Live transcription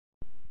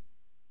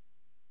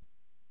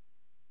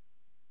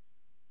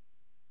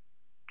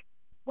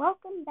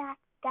Welcome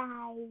back,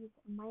 guys.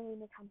 My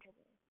name is Hunter.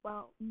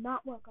 Well,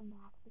 not welcome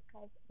back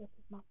because this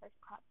is my first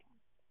podcast.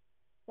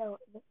 So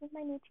this is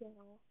my new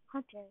channel,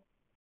 Hunter.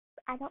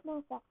 I don't know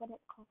if that's what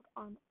it's called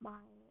on my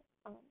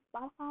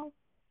Spotify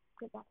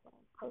because that's what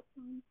I post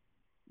on.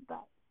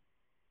 But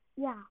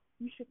yeah,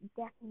 you should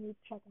definitely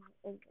check out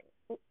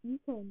Anchor. You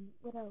can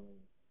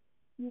literally,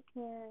 you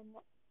can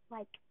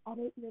like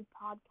edit your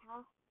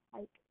podcast.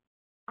 Like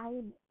I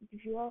am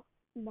just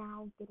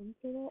now getting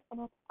to it,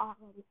 and it's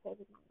already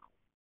saving my life.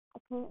 I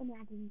can't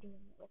imagine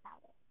doing it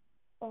without it.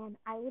 And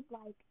I would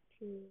like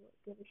to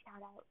give a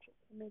shout out to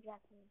Kimmy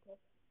Jasmine.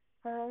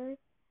 Her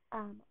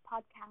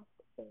podcast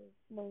is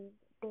named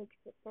Big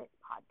Sisters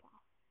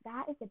Podcast.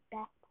 That is the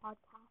best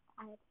podcast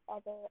I have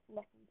ever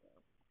listened to.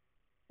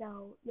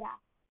 So yeah,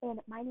 and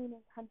my name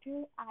is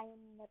Hunter. I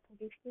am the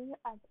producer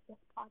of this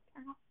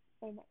podcast,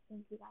 and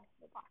thank you guys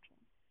for watching.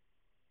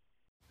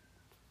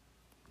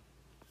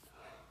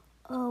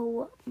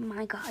 Oh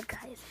my god,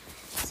 guys.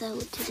 So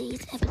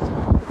today's episode is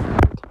going to be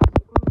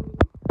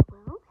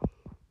on,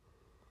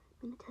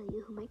 I'm going to tell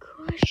you who my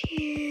crush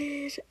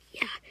is.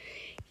 Yeah,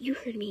 you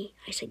heard me.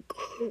 I said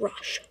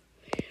crush.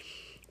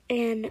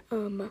 And,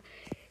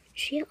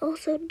 she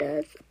also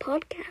does a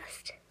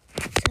podcast.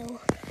 So,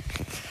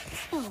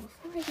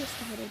 before I get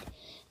started,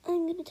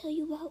 I'm going to tell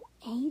you about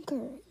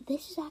Anchor.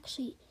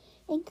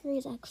 Anchor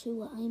is actually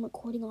what I'm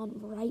recording on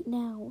right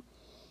now.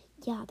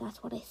 Yeah,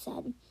 that's what I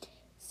said.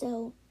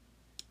 So,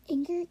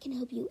 Anchor can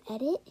help you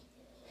edit,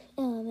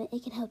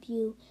 it can help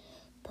you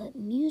put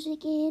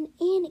music in,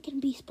 and it can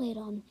be played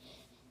on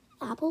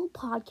Apple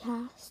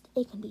Podcast,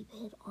 it can be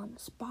played on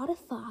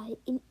Spotify,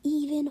 and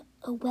even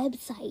a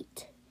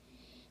website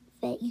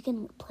that you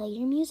can play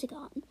your music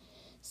on.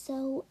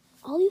 So,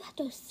 all you have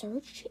to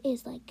search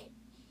is one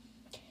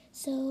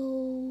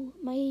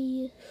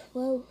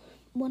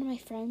of my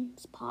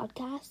friends'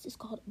 podcasts is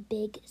called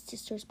Big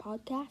Sisters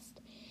Podcast.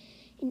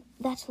 And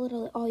that's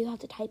literally all you have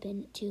to type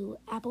in to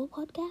Apple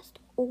Podcast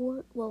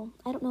or,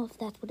 I don't know if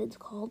that's what it's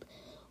called,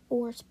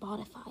 or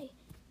Spotify.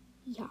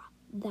 Yeah,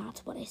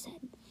 that's what I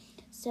said.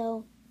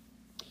 So,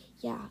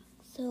 yeah.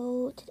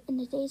 So, in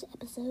today's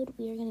episode,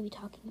 we are going to be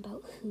talking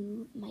about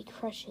who my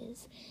crush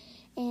is.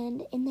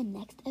 And in the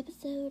next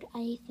episode,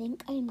 I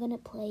think I'm going to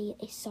play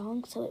a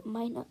song, so it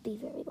might not be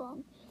very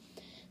long.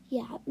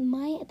 Yeah,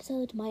 my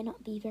episodes might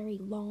not be very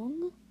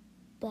long,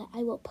 but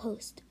I will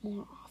post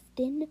more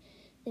often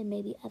than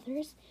maybe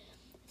others.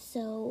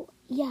 So,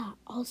 yeah,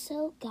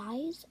 also,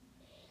 guys,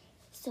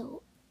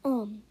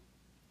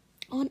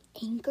 on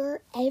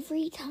Anchor,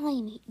 every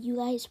time you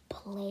guys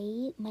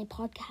play my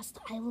podcast,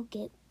 I will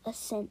get a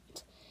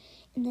cent.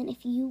 And then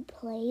if you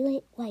play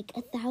it like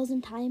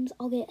 1,000 times,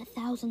 I'll get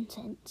 1,000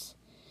 cents.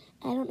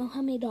 I don't know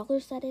how many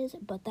dollars that is,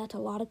 but that's a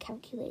lot of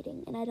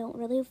calculating, and I don't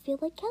really feel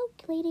like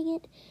calculating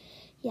it.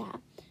 Yeah,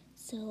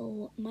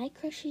 so my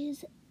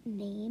crush's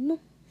name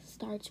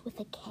starts with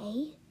a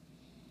K,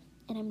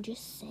 and I'm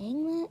just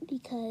saying that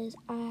because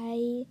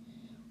I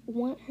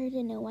want her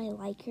to know I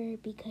like her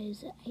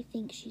because I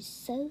think she's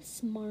so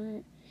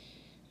smart.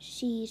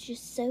 She's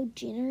just so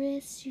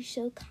generous. She's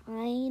so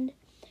kind.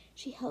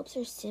 She helps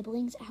her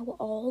siblings out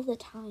all the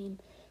time.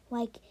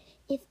 Like,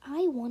 if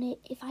I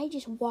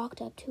just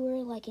walked up to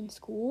her, like, in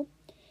school,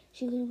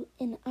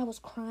 and I was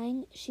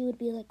crying, she would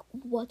be like,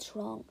 "What's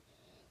wrong?"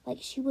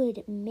 Like, she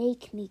would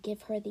make me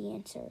give her the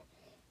answer.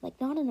 Like,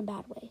 not in a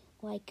bad way.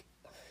 Like,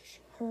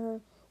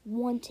 her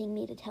wanting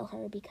me to tell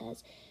her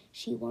because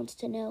she wants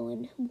to know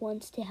and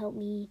wants to help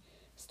me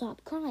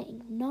stop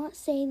crying. Not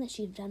saying that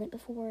she's done it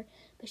before,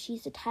 but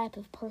she's the type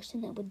of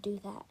person that would do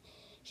that.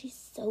 She's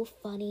so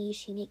funny.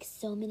 She makes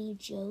so many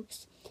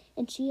jokes.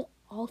 And she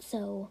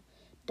also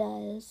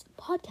does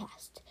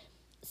podcasts.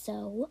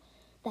 So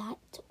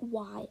that's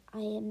why I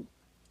am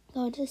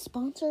going to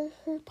sponsor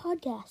her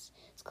podcast.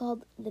 It's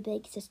called The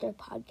Big Sister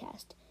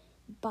Podcast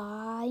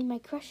by my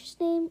crush's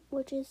name,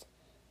 which is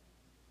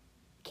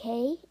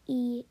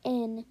Kenley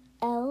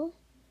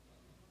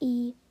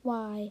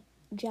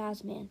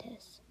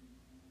Jasmantis.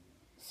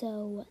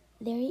 So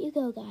there you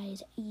go,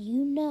 guys.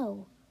 You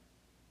know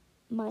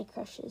my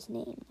crush's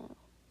name now.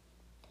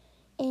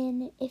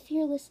 And if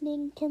you're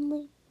listening,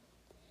 Kenley,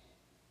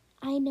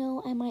 I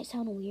know I might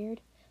sound weird,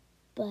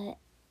 but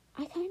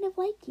I kind of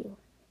like you.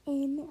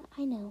 And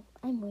I know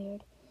I'm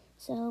weird.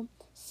 So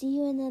see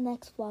you in the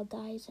next vlog,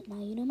 guys. Now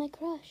you know my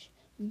crush.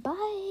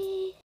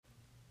 Bye!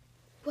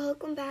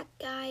 Welcome back,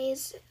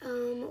 guys.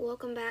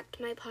 Welcome back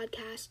to my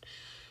podcast.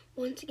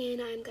 Once again,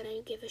 I'm going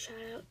to give a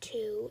shout out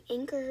to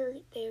Anchor.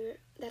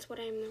 That's what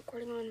I'm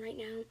recording on right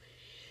now.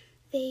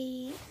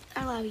 They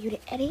allow you to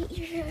edit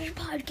your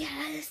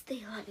podcast.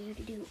 They allow you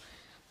to do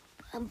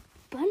a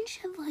bunch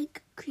of,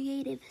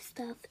 creative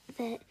stuff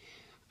that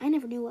I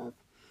never knew of.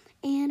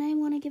 And I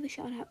want to give a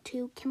shout out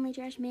to Kimberly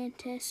Josh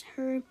Mantis.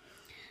 Her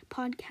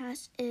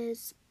podcast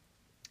is,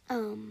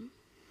 I'm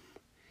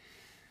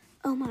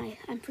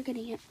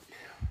forgetting it.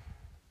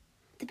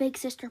 The Big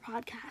Sister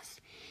Podcast.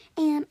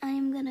 And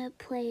I'm gonna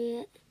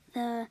play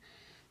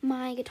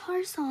my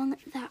guitar song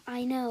that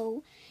I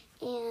know.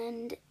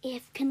 And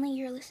if Kenley,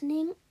 you're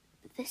listening,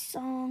 this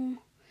song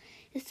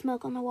is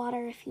Smoke on the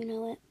Water, if you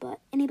know it. But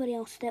anybody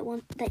else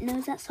that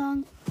knows that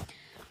song,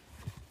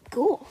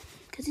 cool,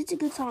 because it's a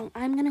good song.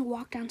 I'm going to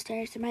walk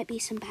downstairs. There might be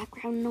some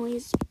background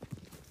noise.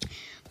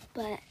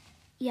 But,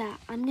 yeah,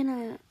 I'm going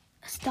to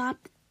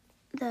stop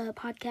the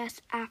podcast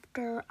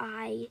after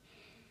I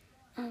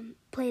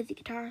play the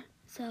guitar.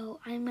 So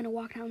I'm going to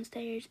walk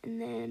downstairs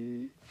and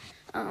then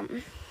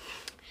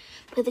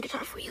play the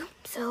guitar for you.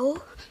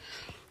 So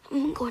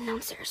I'm going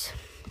downstairs.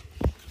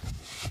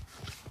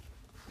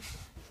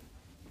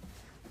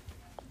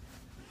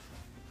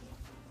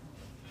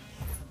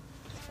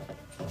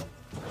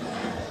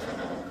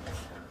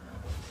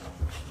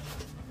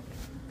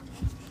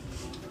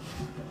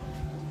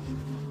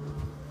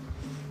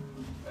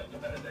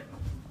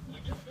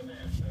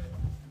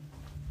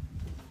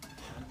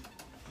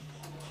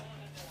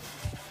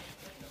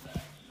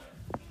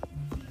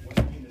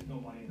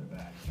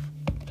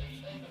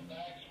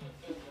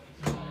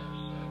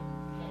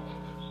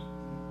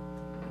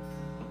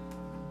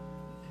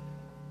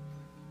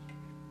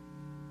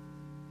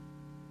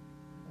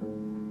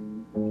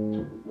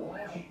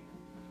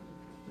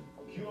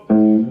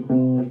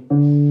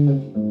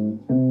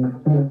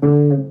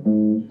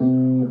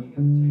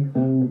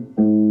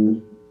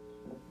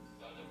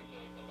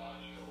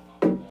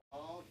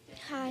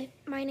 Hi,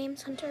 my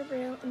name's Hunter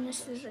Brew, and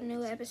this is a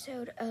new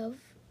episode of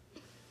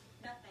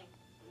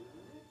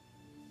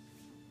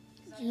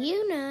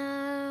You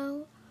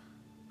Know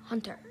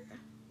Hunter.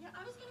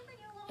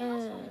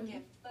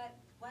 And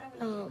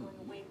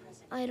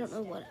I don't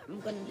know what I'm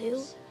gonna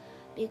do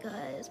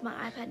because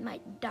my iPad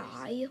might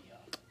die,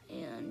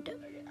 and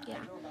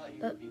yeah.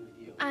 But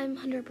I'm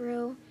Hunter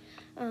Brew.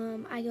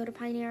 I go to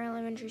Pioneer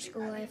Elementary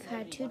School. I've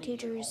had 2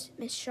 teachers,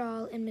 Miss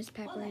Shaw and Miss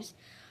Peppers.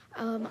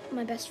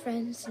 My best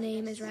friend's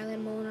name is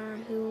Rylan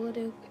Molinar, who will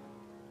do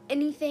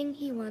anything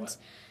he wants.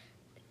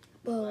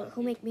 Well,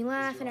 he'll make me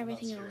laugh and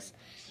everything else.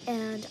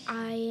 And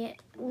I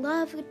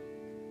love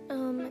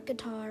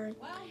guitar.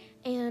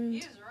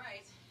 And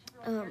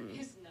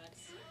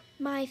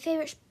my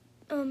favorite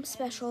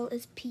special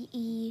is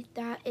PE.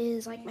 That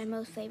is like my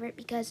most favorite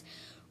because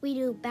we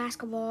do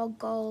basketball,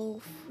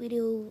 golf, we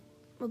do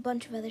a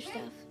bunch of other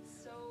stuff.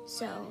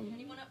 So,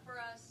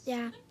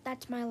 yeah,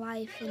 that's my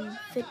life in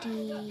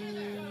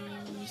 50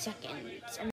 seconds.